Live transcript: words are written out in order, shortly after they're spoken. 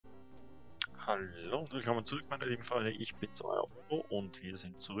Hallo und willkommen zurück, meine lieben Freunde. Ich bin's, euer Udo, und wir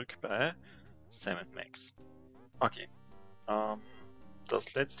sind zurück bei Sam & Max. Okay,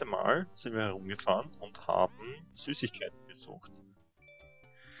 das letzte Mal sind wir herumgefahren und haben Süßigkeiten gesucht.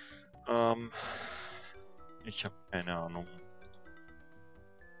 Ich habe keine Ahnung.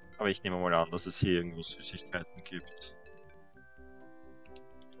 Aber ich nehme mal an, dass es hier irgendwo Süßigkeiten gibt.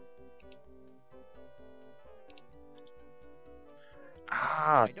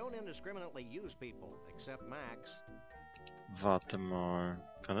 Ah! Warte mal.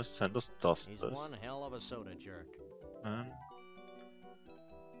 Kann es sein, dass das ist? Nein.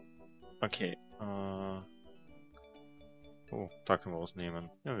 Okay. Oh, da können wir was nehmen.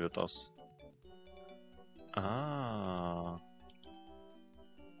 Ja, wir das. Ah.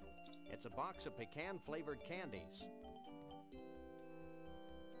 It's a box of pecan-flavored candies.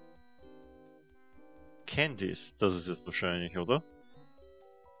 Candies, das ist es wahrscheinlich, oder?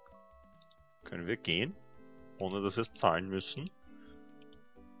 Können wir gehen, ohne dass wir es zahlen müssen?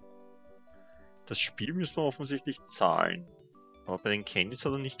 Das Spiel müssen wir offensichtlich zahlen. Aber bei den Candies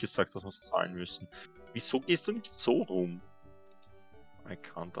hat er nicht gesagt, dass wir es zahlen müssen. Wieso gehst du nicht so rum? I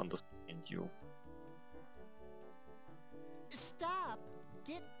can't understand you. Stop!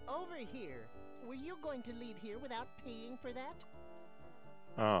 Get over here! Were you going to leave here without paying for that?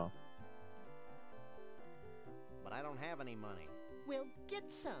 Ah. But I don't have any money. Well, get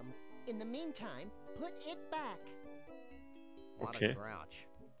some. In the meantime, put it back. What Okay. a grouch.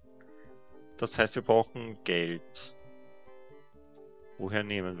 Das heißt, wir brauchen Geld. Woher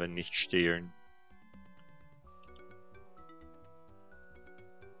nehmen, wenn nicht stehlen?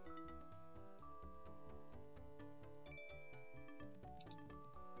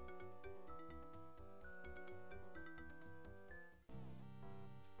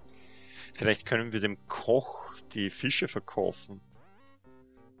 Vielleicht können wir dem Koch die Fische verkaufen.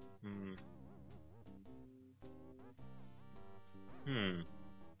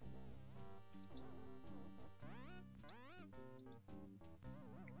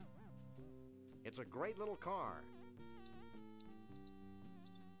 It's a great little car.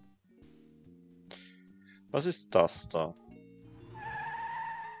 Was ist das da?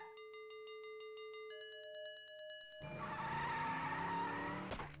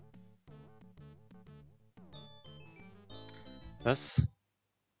 Was?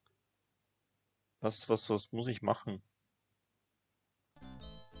 Was muss ich machen?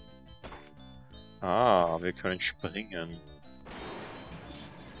 Ah, wir können springen.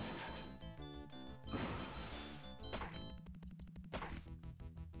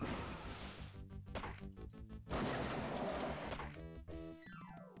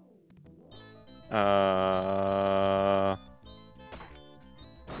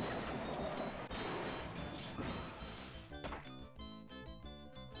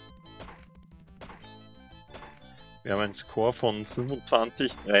 Wir haben einen Score von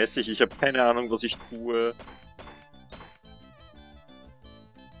 25, 30. Ich habe keine Ahnung, was ich tue.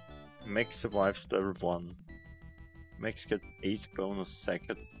 Max survives level 1. Max get 8 bonus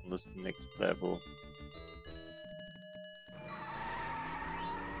seconds on this next level.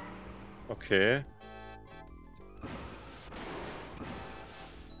 Okay.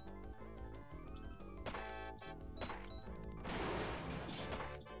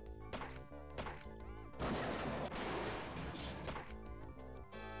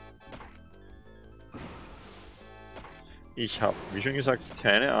 Ich habe, wie schon gesagt,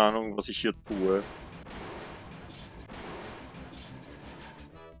 keine Ahnung, was ich hier tue.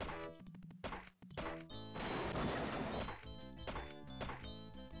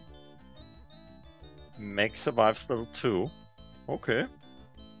 Max survives level 2. Okay.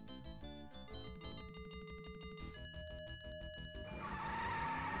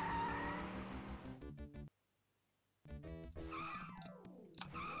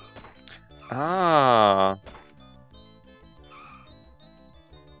 Ah.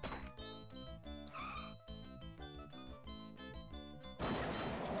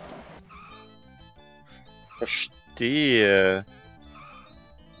 Verstehe.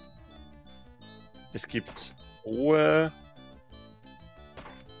 Es gibt hohe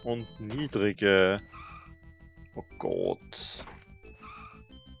und niedrige. Oh Gott.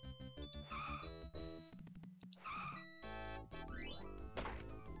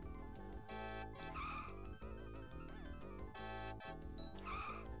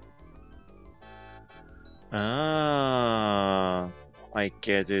 Ah, I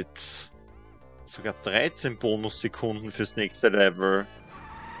get it. Sogar 13 Bonussekunden fürs nächste Level.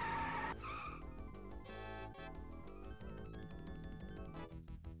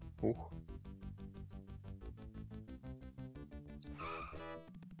 Huch.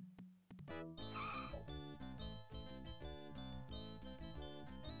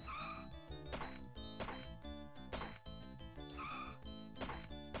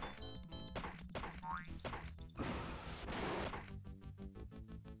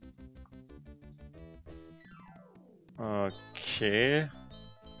 Okay.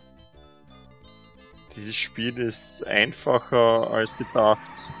 Dieses Spiel ist einfacher als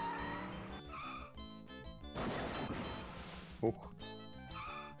gedacht. Huch.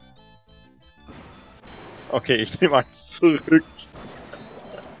 Okay, ich nehme alles zurück.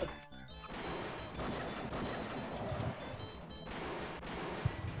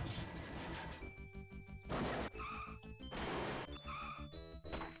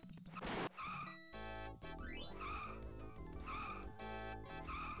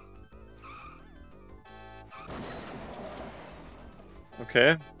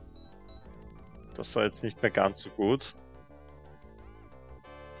 Okay. Das war jetzt nicht mehr ganz so gut.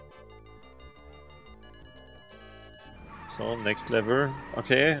 So, next level.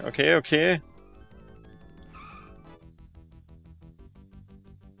 Okay, okay, okay.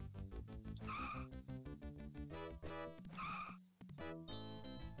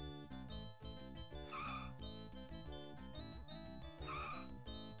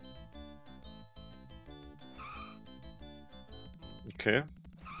 Okay.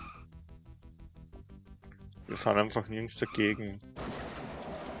 Wir fahren einfach nirgends dagegen.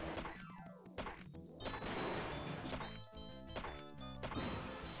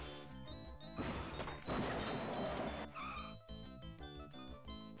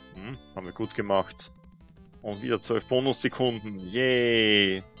 Haben wir gut gemacht. Und wieder 12 Bonussekunden.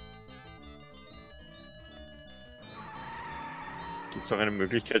 Yay! Gibt es auch eine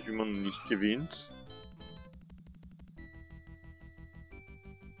Möglichkeit, wie man nicht gewinnt?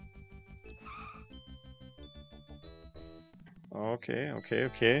 Okay, okay,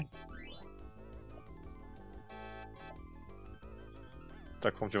 okay. Da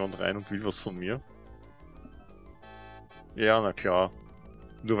kommt jemand rein und will was von mir. Ja, na klar.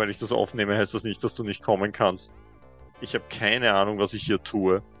 Nur weil ich das aufnehme, heißt das nicht, dass du nicht kommen kannst. Ich habe keine Ahnung, was ich hier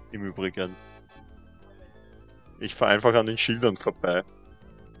tue, im Übrigen. Ich fahre einfach an den Schildern vorbei.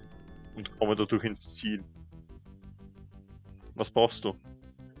 Und komme dadurch ins Ziel. Was brauchst du?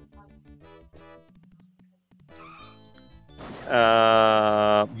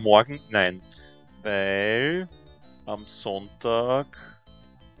 Morgen? Nein. Weil am Sonntag...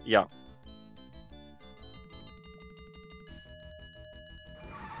 Ja.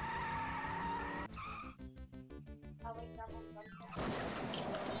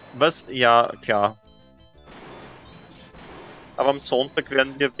 Was? Ja, klar. Aber am Sonntag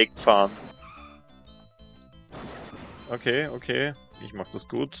werden wir wegfahren. Okay, okay. Ich mach das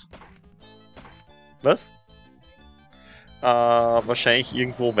gut. Was? Wahrscheinlich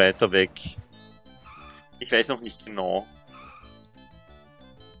irgendwo weiter weg. Ich weiß noch nicht genau.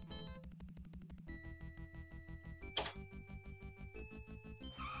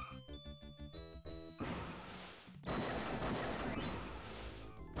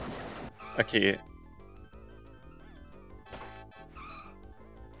 Okay.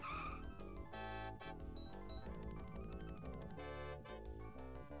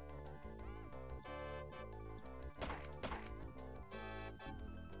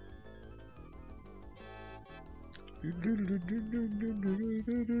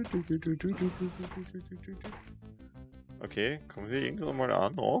 Okay, kommen wir irgendwann mal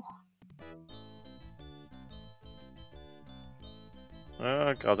an auch?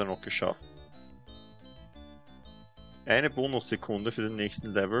 Gerade noch geschafft. Eine Bonussekunde für den nächsten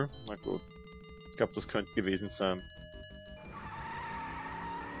Level. Na gut. Ich glaube, das könnte gewesen sein.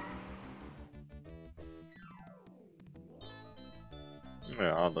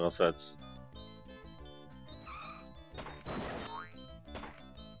 Ja, andererseits.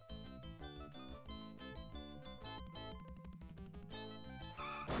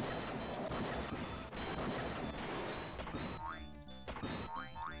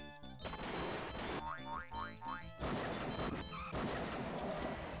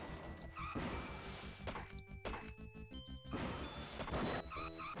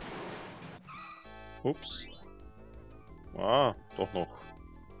 Ups. Ah, doch noch.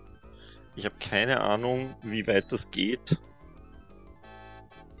 Ich habe keine Ahnung, wie weit das geht.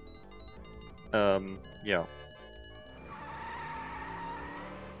 Ja.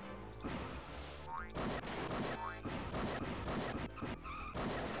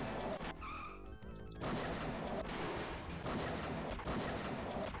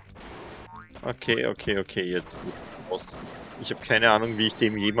 Okay, okay, okay, jetzt ist es aus. Ich habe keine Ahnung, wie ich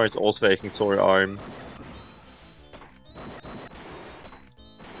dem jemals ausweichen soll, allem.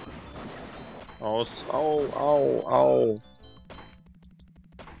 Aus. Au, au, au.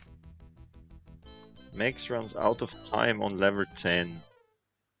 Max runs out of time on level 10.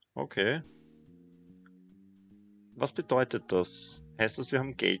 Okay. Was bedeutet das? Heißt das, wir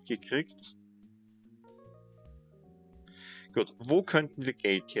haben Geld gekriegt? Gut, wo könnten wir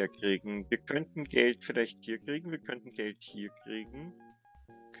Geld herkriegen? Wir könnten Geld vielleicht hier kriegen, wir könnten Geld hier kriegen.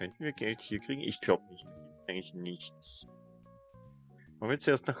 Könnten wir Geld hier kriegen? Ich glaube nicht. Eigentlich nichts. Wollen wir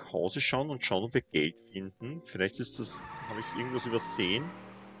zuerst nach Hause schauen und schauen, ob wir Geld finden? Vielleicht ist das... Habe ich irgendwas übersehen?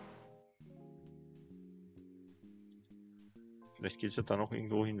 Vielleicht geht es ja da noch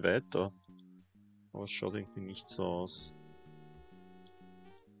irgendwo hin weiter. Aber es schaut irgendwie nicht so aus.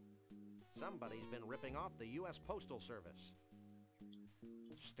 Somebody's been ripping off the U.S. Postal Service.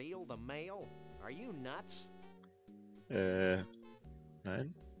 Steal the mail? Are you nuts? Nein.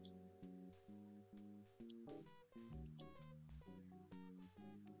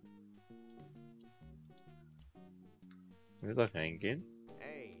 Wollen wir da reingehen?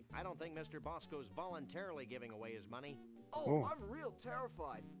 Hey, I don't think Mr. Bosco's voluntarily giving away his money. Oh, I'm real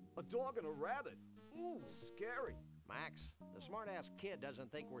terrified. A dog and a rabbit. Ooh, scary. Max, the smart-ass kid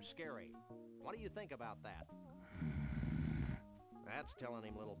doesn't think we're scary. What do you think about that? That's telling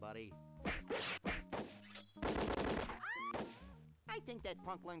him, little buddy. I think that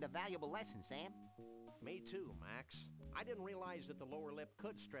punk learned a valuable lesson, Sam. Me too, Max. I didn't realize that the lower lip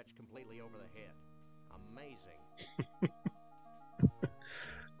could stretch completely over the head. Amazing.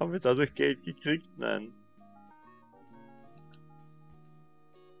 Haben wir dadurch Geld gekriegt? Nein.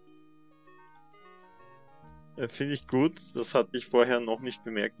 Finde ich gut. Das hatte ich vorher noch nicht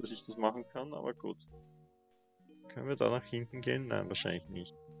bemerkt, dass ich das machen kann, aber gut. Können wir da nach hinten gehen? Nein, wahrscheinlich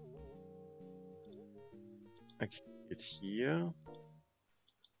nicht. Okay, jetzt hier.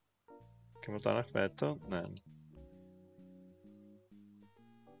 Können wir danach weiter? Nein.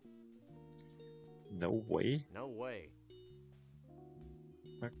 No way. No way.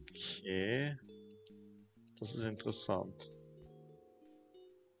 Okay. Das ist interessant.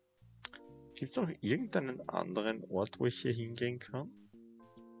 Gibt es noch irgendeinen anderen Ort, wo ich hier hingehen kann?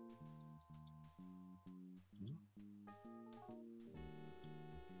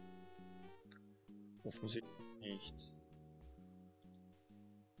 Offensichtlich nicht.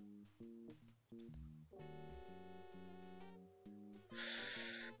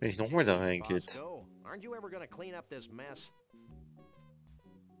 Wenn ich nochmal da reingehe. Bosco, aren't you ever gonna clean up this mess?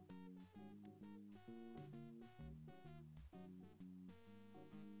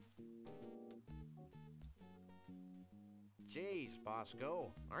 Jeez,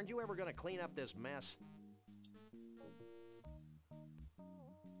 Bosco, aren't you ever gonna clean up this mess?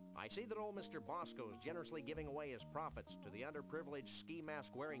 I see that old Mr. Bosco's generously giving away his profits to the underprivileged ski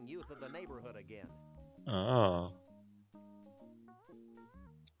mask wearing youth of the neighborhood again. Ah.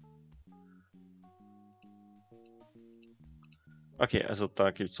 Okay, also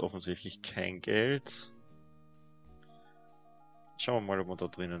da gibt es offensichtlich kein Geld. Schauen wir mal, ob wir da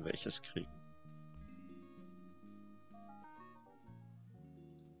drinnen welches kriegen.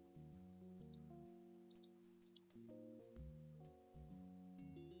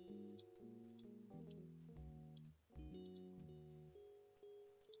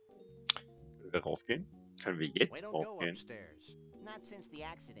 Können wir raufgehen? Können wir We jetzt don't go raufgehen? upstairs. Not since the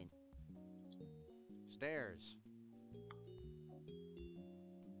accident. Stairs.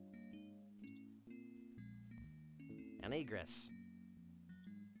 An egress.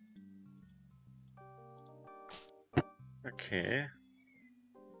 Okay.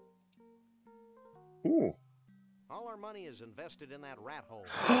 All our money is invested in that rat hole.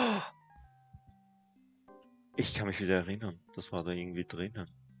 Ich kann mich wieder erinnern. Das war da irgendwie drinnen.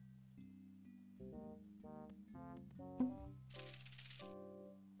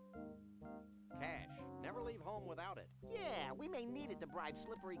 Cash. Never leave home without it. Yeah, we may need it to bribe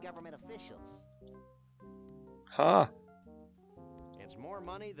slippery government officials. Ha! It's more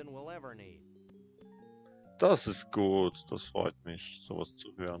money than we'll ever need. Das ist gut. Das freut mich, sowas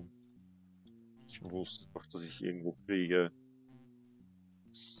zu hören. Ich wusste doch, dass ich irgendwo kriege.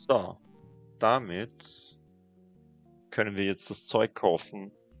 So. Damit können wir jetzt das Zeug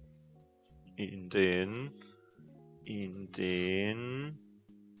kaufen. In den...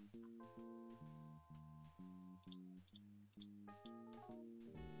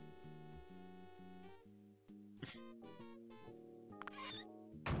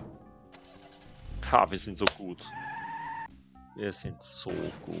 Ha, wir sind so gut. Wir sind so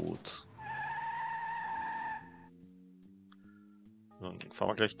gut. Dann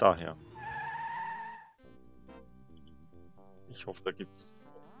fahren wir gleich daher. Ich hoffe, da gibt's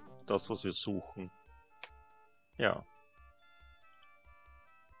das, was wir suchen. Ja.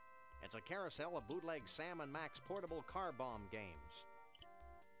 It's a carousel of bootleg Sam and Max portable car bomb games.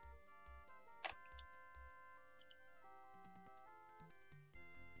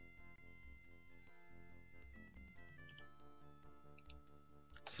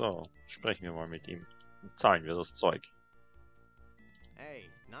 So, sprechen wir mal mit ihm. Und zahlen wir das Zeug. Hey,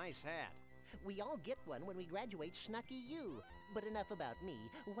 nice hat. We all get one when we graduate Snucky U. But enough about me.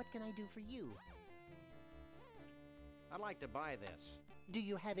 What can I do for you? I'd like to buy this. Do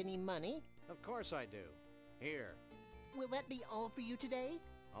you have any money? Of course I do. Here. Will that be all for you today?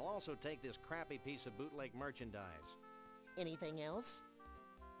 I'll also take this crappy piece of bootleg merchandise. Anything else?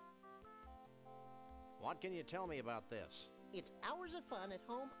 What can you tell me about this? It's hours of fun at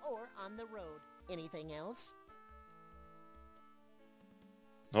home or on the road. Anything else?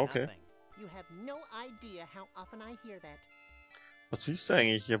 Okay. Nothing. You have no idea how often I hear that. Was willst du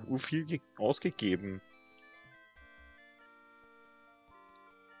eigentlich? Ich habe viel ausgegeben.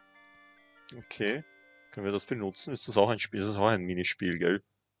 Okay. Können wir das benutzen? Ist das auch ein Spiel? Ist das auch ein Minispiel, gell?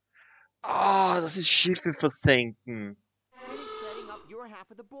 Ah, das ist Schiffe versenken. Finish setting up your half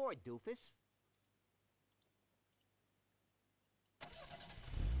of the board, doofus.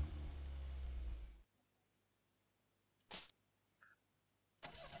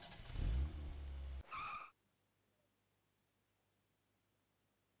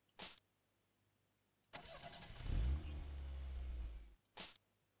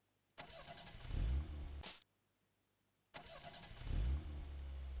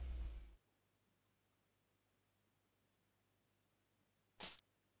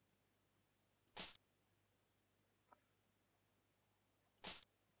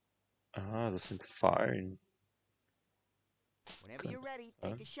 Ah, das sind Fallen. Whenever you're ready,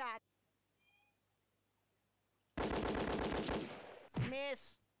 take a shot.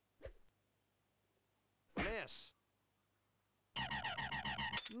 Miss. Miss!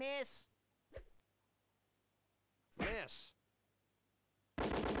 Miss. Miss!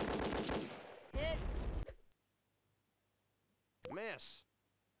 Hit. Miss!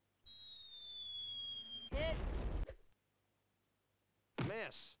 Hit.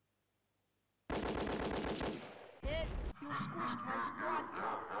 Miss! Hit. You squished my squad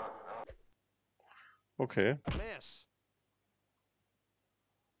car. Okay. Miss!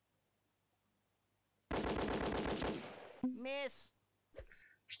 Miss.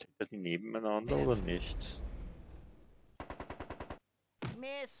 Stehen die nebeneinander oder nicht?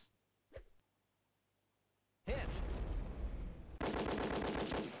 Miss. Hit!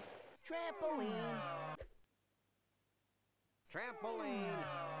 Trampoline. Trampoline!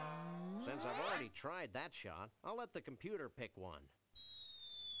 Since I've already tried that shot, I'll let the computer pick one.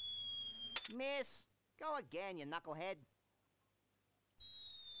 Miss. Go again, you knucklehead.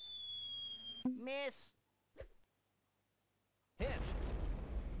 Miss. Hit!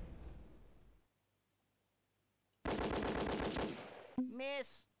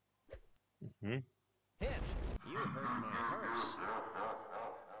 Miss. Mhm. Hit! You hurt my hearse.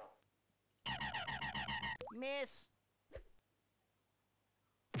 Miss.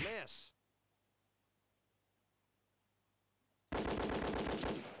 Miss!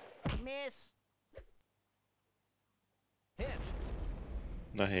 Miss. Hit!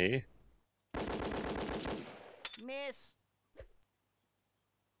 Na hey. Miss.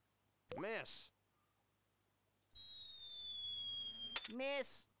 Miss!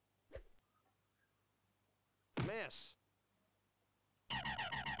 Miss. Miss!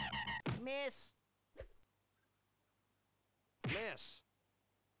 Miss. Miss!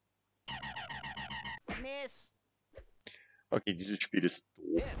 Miss. Okay, dieses Spiel ist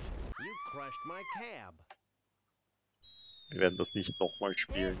doof. Hit! You crushed my cab. Wir werden das nicht nochmal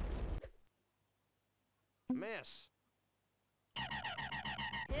spielen. Miss!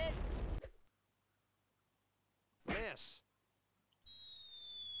 Hit. Miss!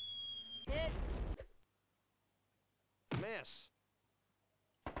 Hit. Miss!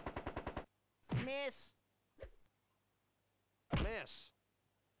 Miss. Miss!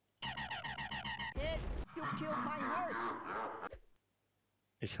 Hit. You killed my horse.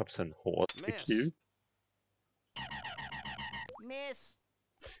 Ich habe sein Horse Miss. gekillt. Miss.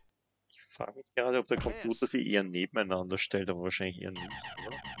 Ich frage mich gerade, ob der Computer sie eher nebeneinander stellt, aber wahrscheinlich eher nicht,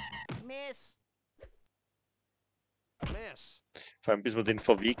 oder? Miss. Miss! Vor allem bis wir den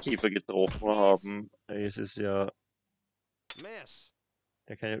VW-Käfer getroffen haben, ist es ja, Miss!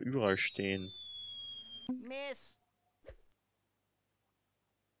 der kann ja überall stehen. Miss.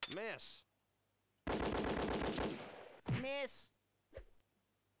 Miss! Miss.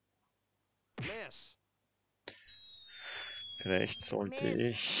 Miss! Vielleicht sollte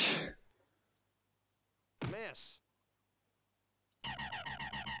ich... Miss!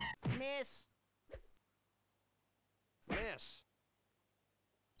 Miss. Miss.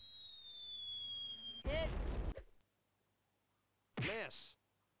 Hit. Miss.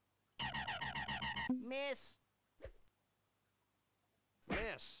 Miss.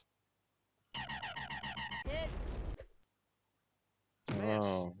 Miss. Hit.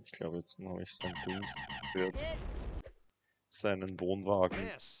 Ah, ich glaube, jetzt habe ich sein Dings gehört. Hit. Seinen Wohnwagen.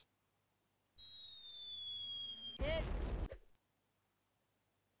 Miss. Hit.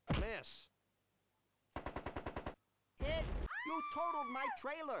 Miss. Hit. You totaled my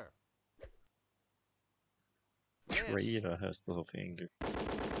trailer. Trailer heißt das auf Englisch.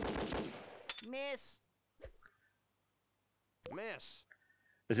 Miss. Miss.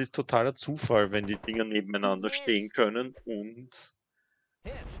 Es ist totaler Zufall, wenn die Dinger nebeneinander Miss. stehen können und...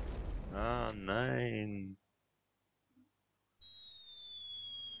 Hit. Ah, nein.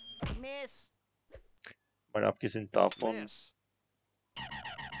 Miss. Mal abgesehen davon, Miss.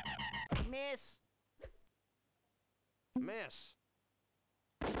 Miss. Miss.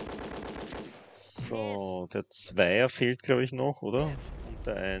 so, der Zweier fehlt, glaube ich, noch, oder? Hit. Und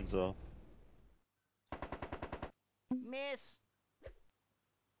der Einser. Miss.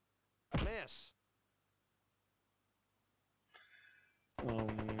 Miss.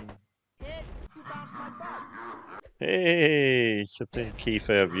 Hit. You bounced my butt. Hey, ich habe den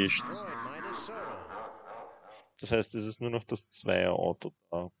Käfer erwischt. Destroyed my DeSoto. Das heißt, es ist nur noch das Zweier-Auto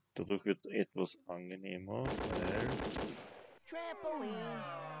da. Dadurch wird es etwas angenehmer, weil... Trampoline.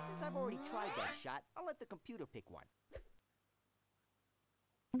 Since I've already tried that shot, I'll let the computer pick one.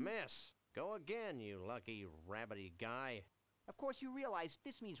 Miss. Go again, you lucky rabbity guy. Of course, you realize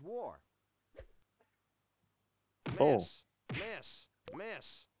this means war. Oh. Miss. Miss.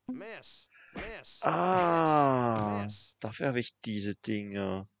 Miss. Miss. Miss. Ah, Miss. dafür habe ich diese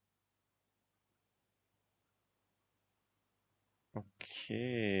Dinger.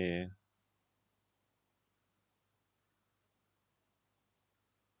 Okay.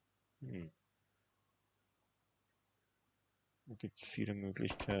 Da gibt es viele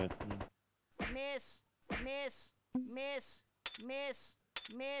Möglichkeiten. Miss. Miss. Miss. Miss.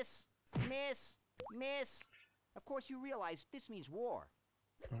 Miss. Miss. Miss. Of course, you realize this means war.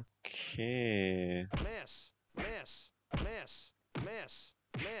 Okay. Miss. Miss. Miss. Miss.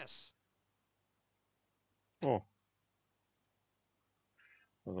 Miss. Oh.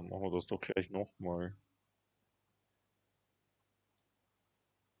 Also machen wir das doch gleich nochmal.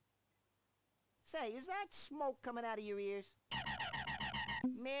 Say, is that smoke coming out of your ears?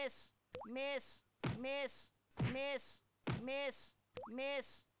 Miss. Miss. Miss. Miss. Miss.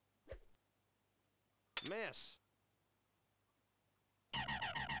 Miss. Miss.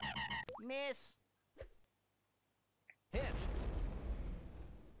 Miss. Hit.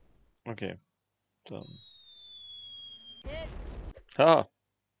 Okay. Dann. Hit. Ha!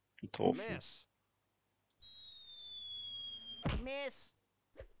 Getroffen. Miss. Miss.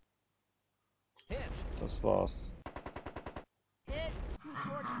 Hit. Das war's. Hit. You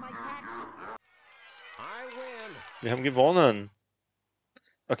torched my taxi. I win. Wir haben gewonnen.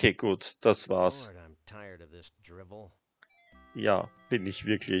 Okay, gut. Das war's. Lord, I'm tired of this drivel. Ja, bin ich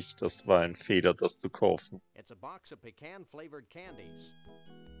wirklich. Das war ein Fehler, das zu kaufen. It's a box of pecan-flavored candies.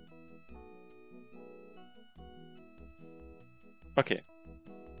 Okay.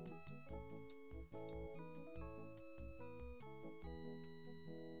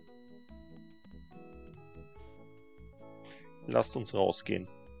 Lasst uns rausgehen.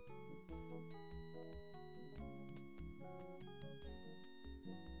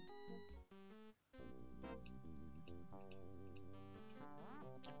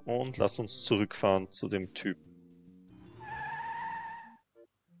 Und lasst uns zurückfahren zu dem Typen.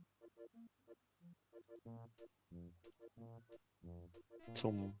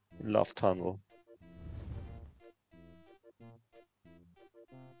 Zum Love Tunnel.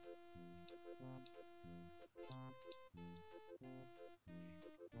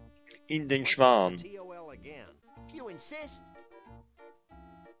 In den Schwan. TOL again. You insist?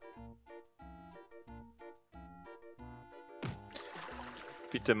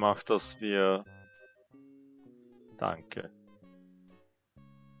 Bitte mach, dass wir... Danke.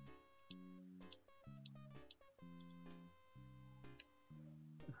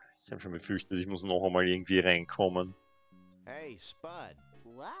 Ich habe schon befürchtet, ich muss noch einmal irgendwie reinkommen. Hey, Spud.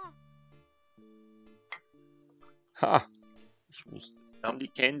 What? Ha! Ich wusste. Wir haben die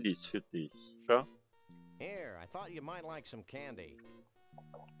Candies für dich. Schau. Here, I thought you might like some candy.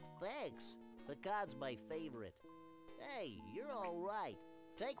 Thanks. Pecan's my favorite. Hey, you're all right.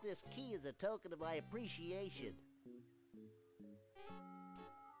 Take this key as a token of my appreciation.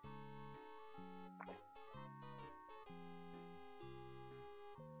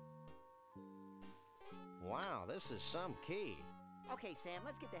 Wow, this is some key. Okay, Sam,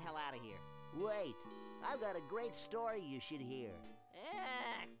 let's get the hell out of here. Wait, I've got a great story you should hear.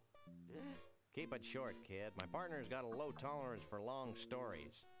 Ah. Keep it short, kid. My partner's got a low tolerance for long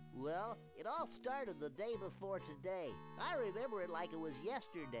stories. Well, it all started the day before today. I remember it like it was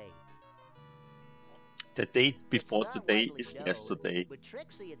yesterday. The date It's before not today widely is known, yesterday. But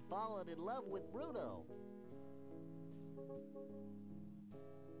Trixie had fallen in love with Bruno.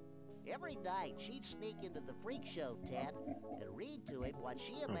 Every night, she'd sneak into the freak show tent and read to him what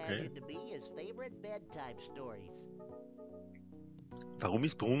she imagined to be his favorite bedtime stories. Warum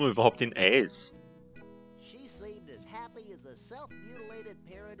ist Bruno überhaupt in Eis? She seemed as happy as a self-mutilated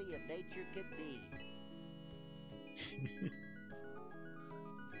parody of nature could be.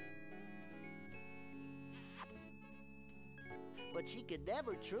 But she could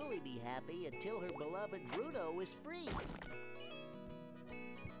never truly be happy until her beloved Bruno was free.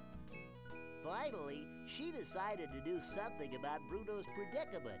 Finally, she decided to do something about Bruno's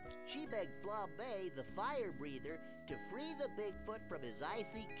predicament. She begged Flambe, the fire breather, to free the Bigfoot from his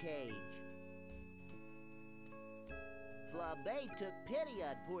icy cage. Flambe took pity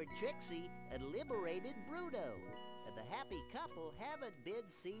on poor Trixie and liberated Bruno. And the happy couple haven't been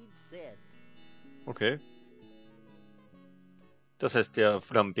seen since. Okay. Das heißt, der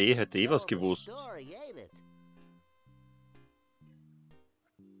Flambe hätte eh was The gewusst. story, ain't it?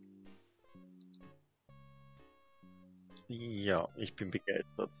 Ja, ich bin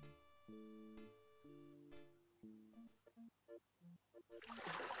begeistert.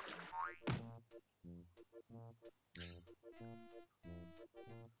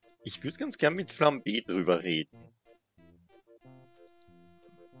 Ich würde ganz gern mit Flambe drüber reden.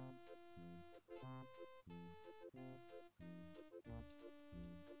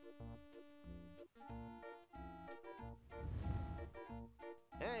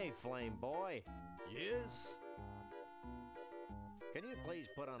 Hey, Flame Boy. Yes? Can you please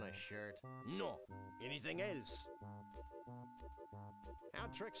put on a shirt? No. Anything else?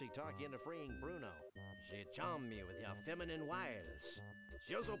 How'd Trixie talk you into freeing Bruno? She charmed me with her feminine wiles.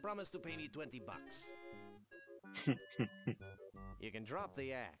 She also promised to pay me $20. You can drop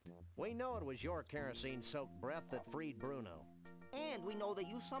the act. We know it was your kerosene-soaked breath that freed Bruno. And we know that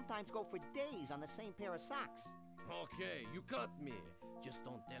you sometimes go for days on the same pair of socks. Okay, you caught me. Just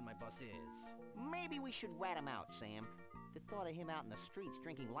don't tell my bosses. Maybe we should rat him out, Sam. The thought of him out in the streets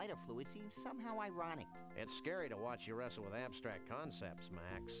drinking lighter fluid seems somehow ironic. It's scary to watch you wrestle with abstract concepts,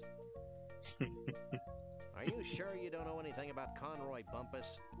 Max. Are you sure you don't know anything about Conroy Bumpus?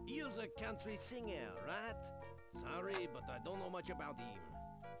 He's a country singer, right? Sorry, but I don't know much about him.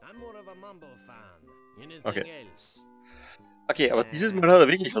 I'm more of a Mambo fan. Anything Okay. else? Okay, aber dieses Mal hat er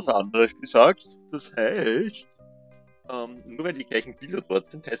wirklich was anderes gesagt. Das heißt, nur weil die gleichen Bilder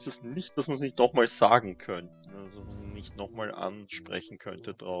dort sind, heißt das nicht, dass man es nicht nochmal sagen könnte. Also, dass man nicht nochmal ansprechen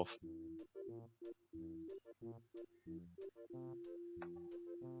könnte drauf.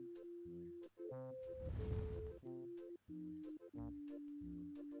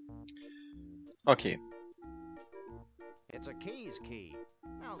 Okay. It's a keys key.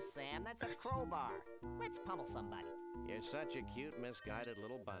 Oh, Sam, that's a crowbar. Let's pummel somebody. You're such a cute, misguided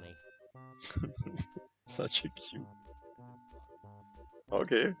little bunny. Such a cute.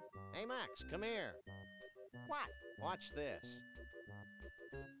 Okay. Hey, Max, come here. What? Watch this.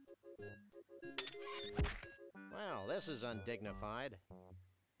 Well, this is undignified.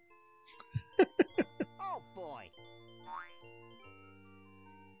 Oh, boy.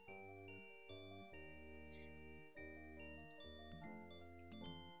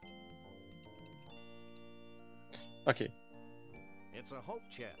 Okay. It's a hope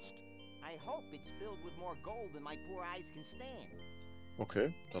chest. I hope it's filled with more gold than my poor eyes can stand.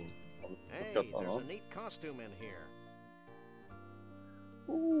 Okay, dann. Hey, Guck mal there's a an. neat costume in here.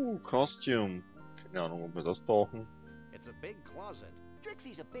 Costume. Keine Ahnung, ob wir das brauchen. It's a big closet.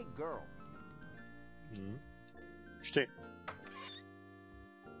 Trixie's a big girl. Mhm. Steht.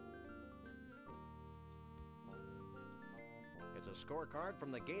 It's a scorecard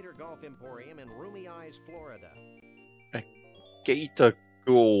from the Gator Golf Emporium in Roomy Eyes, Florida. Gator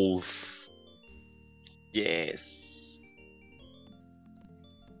Golf. Yes.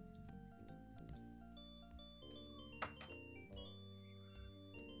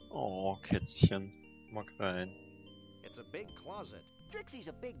 Oh, Kätzchen. Mag rein. It's a big closet. Trixie's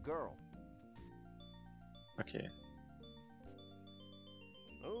a big girl. Okay.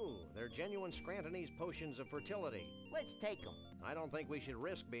 Ooh, they're genuine Scrantonese potions of fertility. Let's take them. I don't think we should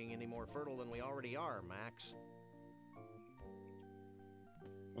risk being any more fertile than we already are, Max.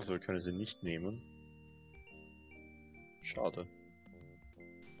 Also, wir können sie nicht nehmen. Schade.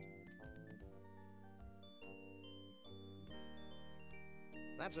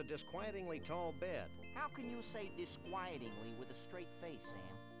 That's a disquietingly tall bed. How can you say disquietingly with a straight face,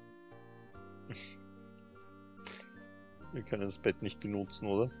 Sam? Wir können das Bett nicht benutzen,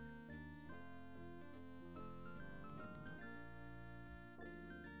 oder?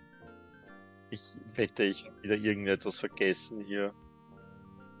 Ich wette, ich habe wieder irgendetwas vergessen hier.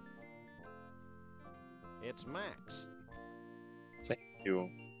 It's Max. Thank you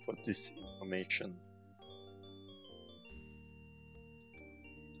for this information.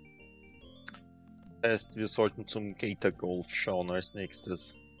 Das heißt, wir sollten zum Gator Golf schauen als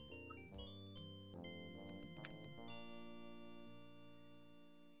nächstes.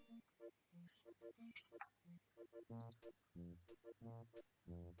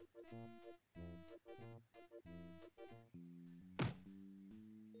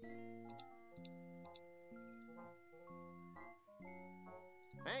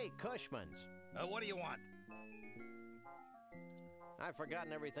 Hey, Cushmans. What do you want? I've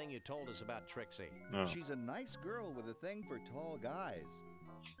forgotten everything you told us about Trixie. Oh. She's a nice girl with a thing for tall guys.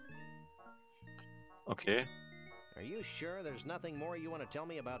 Okay. Are you sure there's nothing more you want to tell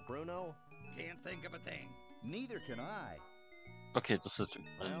me about Bruno? Can't think of a thing. Neither can I. Okay, das ist...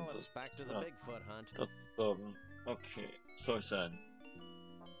 Well, it's back to the Ja. Bigfoot hunt. Das, okay, soll sein.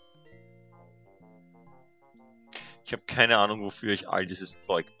 Ich habe keine Ahnung, wofür ich all dieses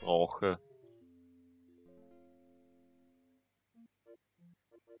Zeug brauche.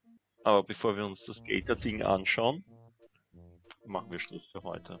 Aber bevor wir uns das Gator-Ding anschauen, machen wir Schluss für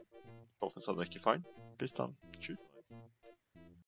heute. Ich hoffe, es hat euch gefallen. Bis dann. Tschüss.